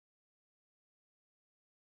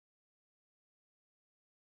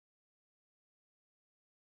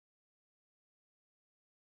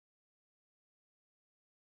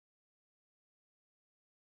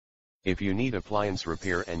If you need appliance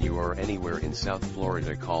repair and you are anywhere in South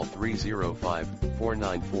Florida, call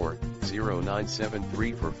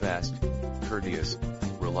 305-494-0973 for fast, courteous,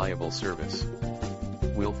 reliable service.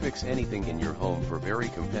 We'll fix anything in your home for very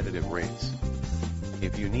competitive rates.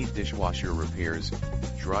 If you need dishwasher repairs,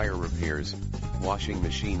 dryer repairs, washing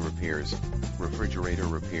machine repairs, refrigerator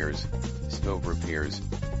repairs, stove repairs,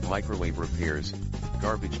 microwave repairs,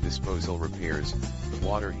 garbage disposal repairs,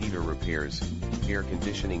 water heater repairs, air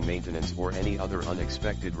conditioning maintenance, or any other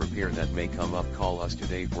unexpected repair that may come up, call us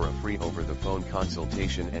today for a free over-the-phone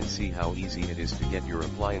consultation and see how easy it is to get your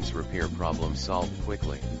appliance repair problem solved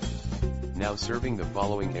quickly. Now serving the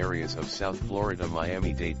following areas of South Florida: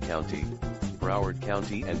 Miami-Dade County, Broward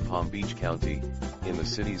County and Palm Beach County, in the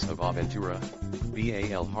cities of Aventura,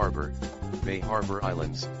 Bal Harbour, Bay Harbor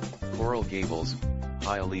Islands, Coral Gables,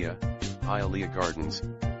 Hialeah Gardens,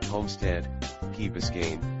 Homestead, Key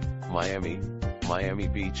Biscayne, Miami, Miami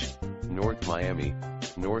Beach, North Miami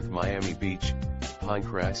Beach,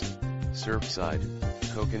 Pinecrest, Surfside,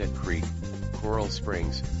 Coconut Creek, Coral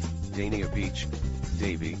Springs, Dania Beach,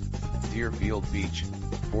 Davie, Deerfield Beach,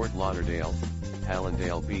 Fort Lauderdale,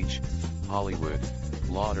 Hallandale Beach, Hollywood,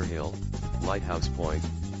 Lauderhill, Lighthouse Point,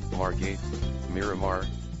 Margate, Miramar,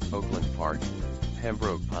 Oakland Park,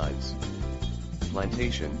 Pembroke Pines,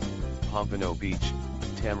 Plantation, Pompano Beach,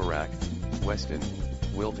 Tamarack, Weston,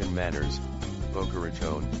 Wilton Manors, Boca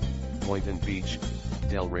Raton, Boynton Beach,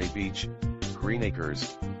 Delray Beach, Green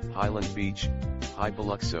Acres, Highland Beach, High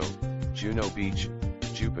Biloxo, Juno Beach,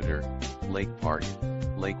 Jupiter, Lake Park,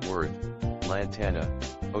 Lake Worth, Lantana,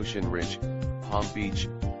 Ocean Ridge, Palm Beach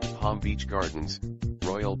Gardens,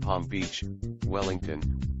 Royal Palm Beach, Wellington,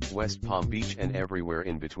 West Palm Beach, and everywhere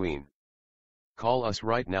in between. Call us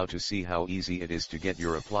right now to see how easy it is to get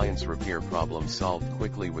your appliance repair problem solved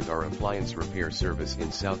quickly with our appliance repair service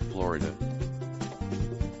in South Florida.